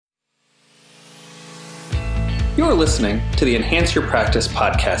You're listening to the Enhance Your Practice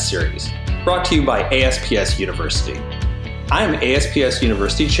podcast series, brought to you by ASPS University. I'm ASPS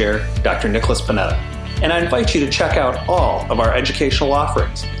University Chair, Dr. Nicholas Panetta, and I invite you to check out all of our educational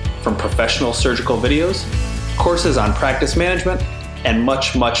offerings, from professional surgical videos, courses on practice management, and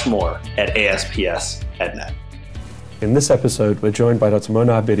much, much more at ASPS.net. In this episode, we're joined by Dr.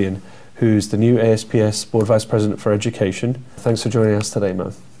 Mona Abedian, who's the new ASPS Board Vice President for Education. Thanks for joining us today,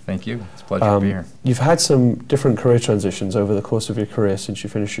 Mo. Thank you. It's a pleasure to be here. You've had some different career transitions over the course of your career since you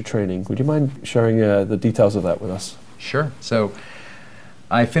finished your training. Would you mind sharing the details of that with us? Sure. So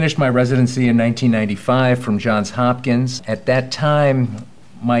I finished my residency in 1995 from Johns Hopkins. At that time,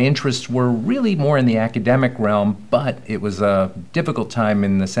 my interests were really more in the academic realm, but it was a difficult time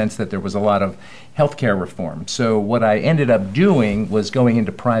in the sense that there was a lot of healthcare reform. So what I ended up doing was going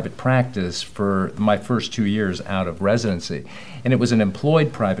into private practice for my first 2 years out of residency. And it was an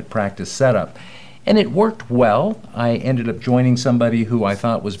employed private practice setup. And it worked well. I ended up joining somebody who I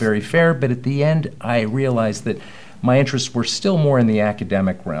thought was very fair, but at the end I realized that my interests were still more in the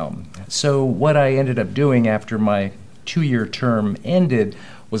academic realm. So what I ended up doing after my 2-year term ended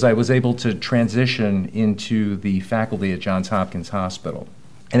was I was able to transition into the faculty at Johns Hopkins Hospital.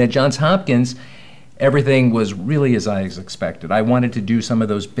 And at Johns Hopkins, everything was really as I expected. I wanted to do some of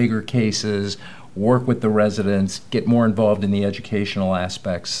those bigger cases, work with the residents, get more involved in the educational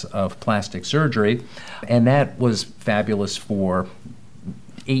aspects of plastic surgery, and that was fabulous for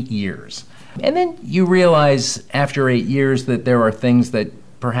 8 years. And then you realize after 8 years that there are things that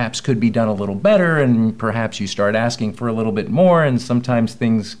perhaps could be done a little better, and perhaps you start asking for a little bit more, and sometimes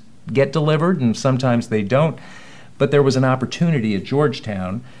things get delivered and sometimes they don't. But there was an opportunity at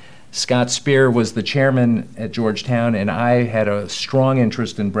Georgetown. Scott Spear was the chairman at Georgetown, and I had a strong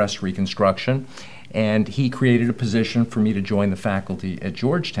interest in breast reconstruction, and he created a position for me to join the faculty at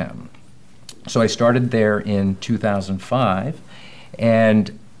Georgetown. So I started there in 2005,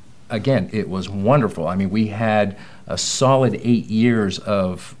 and again, it was wonderful. I mean, we had a solid 8 years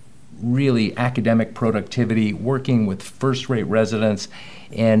of really academic productivity, working with first-rate residents,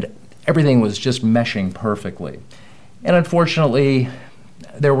 and everything was just meshing perfectly. And unfortunately,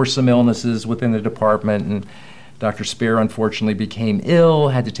 there were some illnesses within the department, and Dr. Spear unfortunately became ill,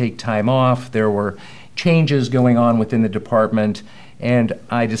 had to take time off. There were changes going on within the department, and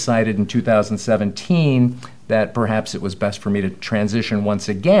I decided in 2017 that perhaps it was best for me to transition once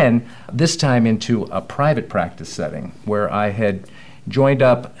again, this time into a private practice setting, where I had joined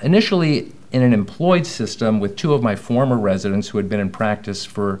up initially in an employed system with 2 of my former residents who had been in practice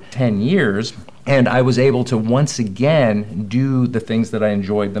for 10 years, and I was able to once again do the things that I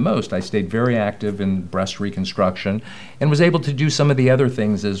enjoyed the most. I stayed very active in breast reconstruction and was able to do some of the other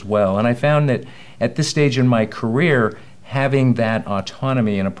things as well. And I found that at this stage in my career, having that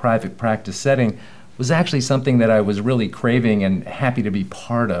autonomy in a private practice setting was actually something that I was really craving and happy to be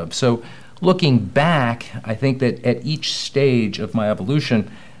part of. So looking back, I think that at each stage of my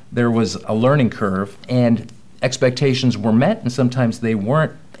evolution, there was a learning curve, and expectations were met and sometimes they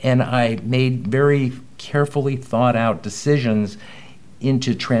weren't. And I made very carefully thought out decisions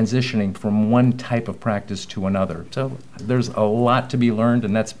into transitioning from one type of practice to another. So there's a lot to be learned,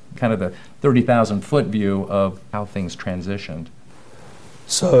 and that's kind of the 30,000-foot view of how things transitioned.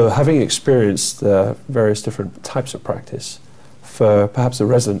 So, having experienced the various different types of practice, for perhaps the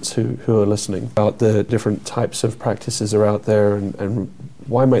residents who are listening, about the different types of practices are out there, and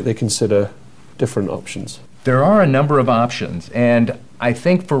why might they consider different options? There are a number of options, and I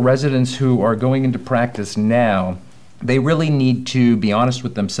think for residents who are going into practice now, they really need to be honest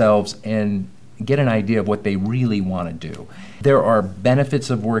with themselves and get an idea of what they really want to do. There are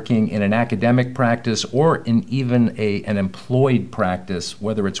benefits of working in an academic practice or in even an employed practice,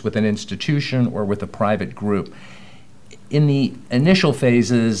 whether it's with an institution or with a private group. In the initial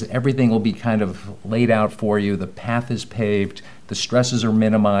phases, everything will be kind of laid out for you. The path is paved, the stresses are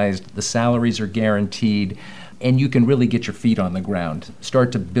minimized, the salaries are guaranteed, and you can really get your feet on the ground.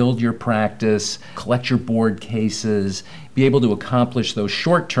 Start to build your practice, collect your board cases, be able to accomplish those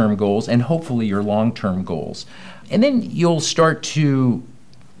short-term goals and hopefully your long-term goals. And then you'll start to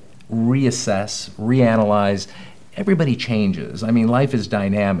reassess, reanalyze. Everybody changes. I mean, life is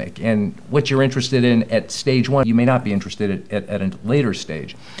dynamic, and what you're interested in at stage 1, you may not be interested at a later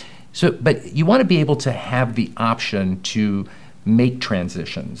stage. So, but you want to be able to have the option to make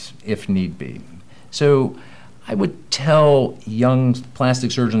transitions if need be. So I would tell young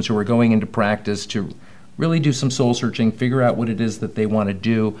plastic surgeons who are going into practice to really do some soul searching, figure out what it is that they want to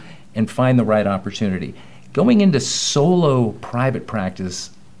do, and find the right opportunity. Going into solo private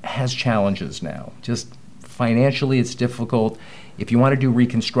practice has challenges now. Just financially, it's difficult. If you want to do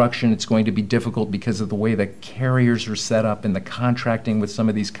reconstruction, it's going to be difficult because of the way the carriers are set up and the contracting with some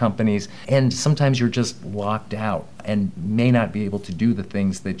of these companies. And sometimes you're just locked out and may not be able to do the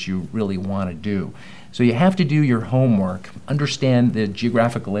things that you really want to do. So you have to do your homework, understand the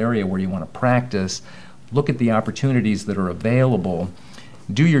geographical area where you want to practice, look at the opportunities that are available,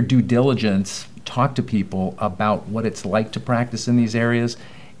 do your due diligence, talk to people about what it's like to practice in these areas,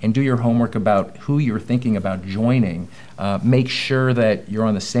 and do your homework about who you're thinking about joining. Make sure that you're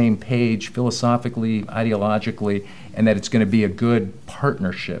on the same page philosophically, ideologically, and that it's going to be a good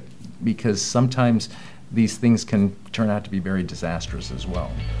partnership, because sometimes these things can turn out to be very disastrous as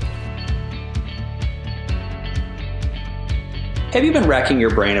well. Have you been racking your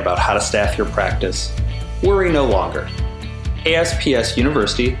brain about how to staff your practice? Worry no longer. ASPS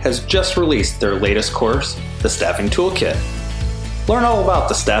University has just released their latest course, the Staffing Toolkit. Learn all about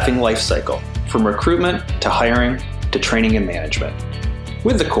the staffing life cycle, from recruitment to hiring to training and management.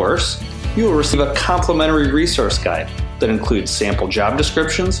 With the course, you will receive a complimentary resource guide that includes sample job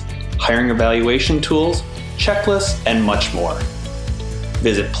descriptions, hiring evaluation tools, checklists, and much more.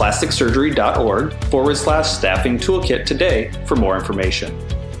 Visit plasticsurgery.org/staffing toolkit today for more information.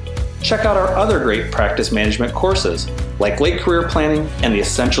 Check out our other great practice management courses like Late Career Planning and the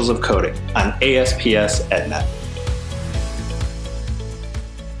Essentials of Coding on ASPS EdNet.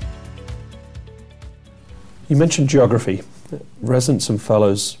 You mentioned geography. Residents and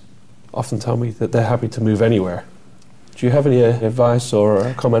fellows often tell me that they're happy to move anywhere. Do you have any advice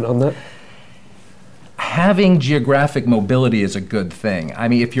or comment on that? Having geographic mobility is a good thing. I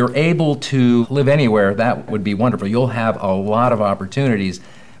mean, if you're able to live anywhere, that would be wonderful. You'll have a lot of opportunities.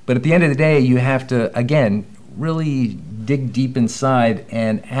 But at the end of the day, you have to, again, really dig deep inside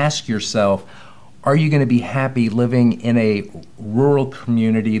and ask yourself, are you going to be happy living in a rural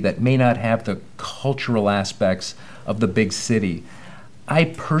community that may not have the cultural aspects of the big city? I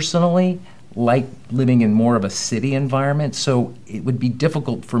personally like living in more of a city environment, so it would be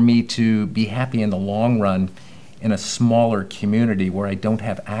difficult for me to be happy in the long run in a smaller community where I don't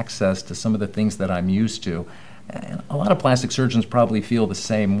have access to some of the things that I'm used to. And a lot of plastic surgeons probably feel the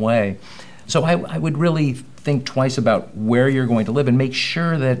same way. So I would really think twice about where you're going to live and make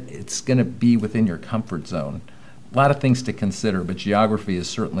sure that it's going to be within your comfort zone. A lot of things to consider, but geography is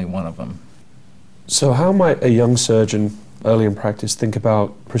certainly one of them. So how might a young surgeon early in practice think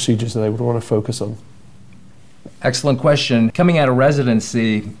about procedures that they would want to focus on? Excellent question. Coming out of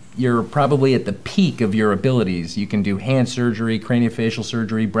residency, you're probably at the peak of your abilities. You can do hand surgery, craniofacial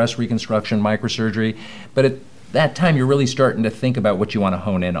surgery, breast reconstruction, microsurgery, but at that time you're really starting to think about what you want to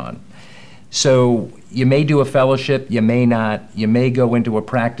hone in on. So you may do a fellowship, you may not. You may go into a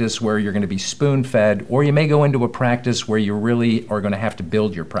practice where you're going to be spoon-fed, or you may go into a practice where you really are going to have to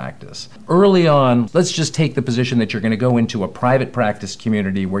build your practice. Early on, let's just take the position that you're going to go into a private practice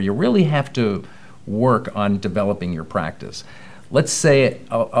community where you really have to work on developing your practice. Let's say,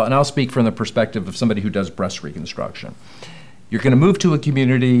 and I'll speak from the perspective of somebody who does breast reconstruction. You're going to move to a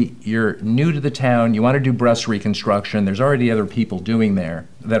community, you're new to the town, you want to do breast reconstruction, there's already other people doing there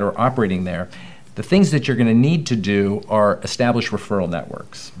that are operating there. The things that you're going to need to do are establish referral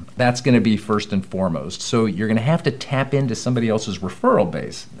networks. That's going to be first and foremost. So you're going to have to tap into somebody else's referral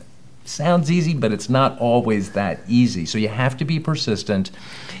base. Sounds easy, but it's not always that easy. So you have to be persistent.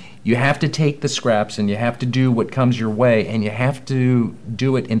 You have to take the scraps and you have to do what comes your way, and you have to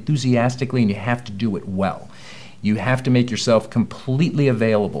do it enthusiastically and you have to do it well. You have to make yourself completely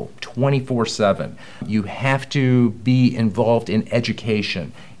available 24/7. You have to be involved in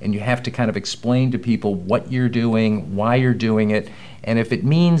education, and you have to kind of explain to people what you're doing, why you're doing it, and if it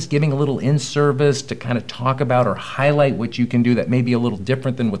means giving a little in-service to kind of talk about or highlight what you can do that may be a little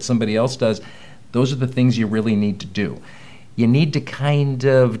different than what somebody else does, those are the things you really need to do. You need to kind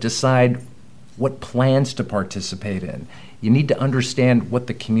of decide what plans to participate in. You need to understand what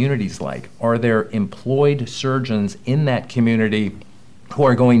the community's like. Are there employed surgeons in that community who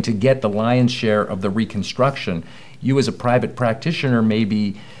are going to get the lion's share of the reconstruction? You as a private practitioner may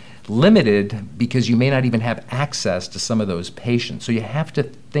be limited because you may not even have access to some of those patients. So you have to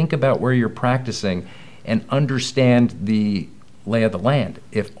think about where you're practicing and understand the lay of the land.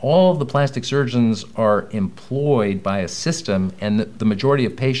 If all the plastic surgeons are employed by a system and the majority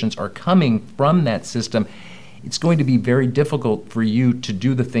of patients are coming from that system, it's going to be very difficult for you to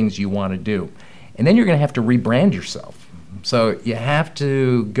do the things you want to do. And then you're going to have to rebrand yourself. So you have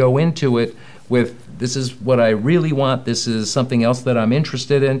to go into it with, this is what I really want, this is something else that I'm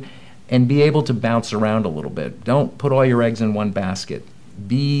interested in, and be able to bounce around a little bit. Don't put all your eggs in one basket.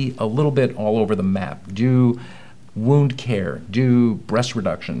 Be a little bit all over the map. Do wound care, do breast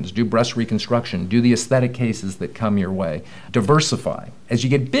reductions, do breast reconstruction, do the aesthetic cases that come your way. Diversify. As you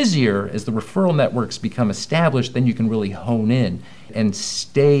get busier, as the referral networks become established, then you can really hone in and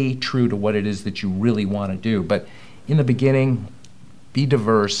stay true to what it is that you really want to do. But in the beginning, be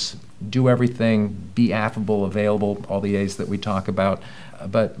diverse, do everything, be affable, available, all the A's that we talk about.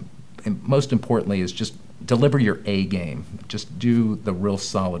 But most importantly is just deliver your A game. Just do the real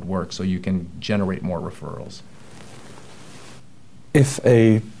solid work so you can generate more referrals. If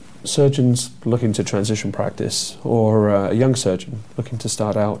a surgeon's looking to transition practice, or a young surgeon looking to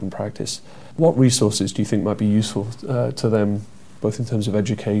start out in practice, what resources do you think might be useful to them, both in terms of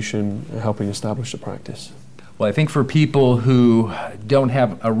education and helping establish a practice? Well, I think for people who don't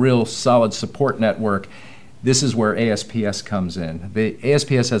have a real solid support network, this is where ASPS comes in. The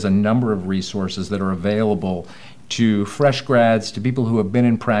ASPS has a number of resources that are available to fresh grads, to people who have been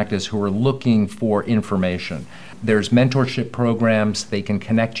in practice who are looking for information. There's mentorship programs. They can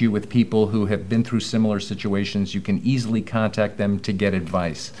connect you with people who have been through similar situations. You can easily contact them to get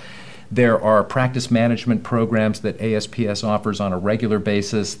advice. There are practice management programs that ASPS offers on a regular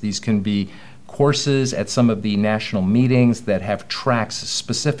basis. These can be courses at some of the national meetings that have tracks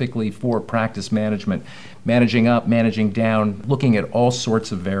specifically for practice management, managing up, managing down, looking at all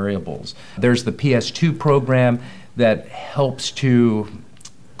sorts of variables. There's the PS2 program that helps to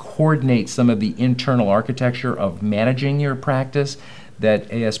coordinate some of the internal architecture of managing your practice that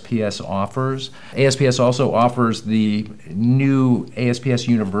ASPS offers. ASPS also offers the new ASPS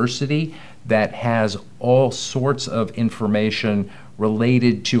University that has all sorts of information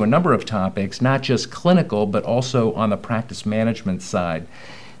related to a number of topics, not just clinical, but also on the practice management side.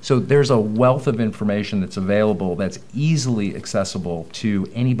 So there's a wealth of information that's available that's easily accessible to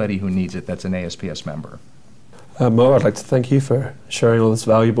anybody who needs it that's an ASPS member. Mo, I'd like to thank you for sharing all this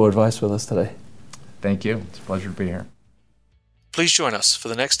valuable advice with us today. Thank you. It's a pleasure to be here. Please join us for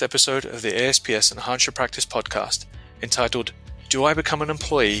the next episode of the ASPS Enhance Your Practice podcast, entitled, Do I Become an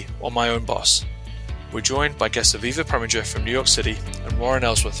Employee or My Own Boss? We're joined by guests Aviva Preminger from New York City and Warren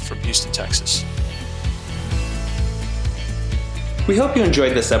Ellsworth from Houston, Texas. We hope you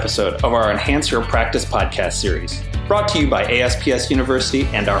enjoyed this episode of our Enhance Your Practice podcast series, brought to you by ASPS University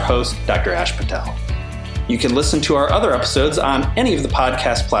and our host, Dr. Ash Patel. You can listen to our other episodes on any of the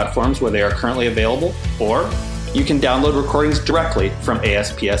podcast platforms where they are currently available, or you can download recordings directly from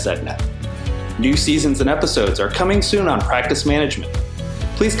ASPS.net. New seasons and episodes are coming soon on practice management.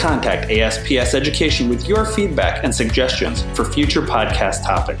 Please contact ASPS Education with your feedback and suggestions for future podcast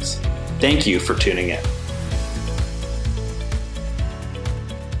topics. Thank you for tuning in.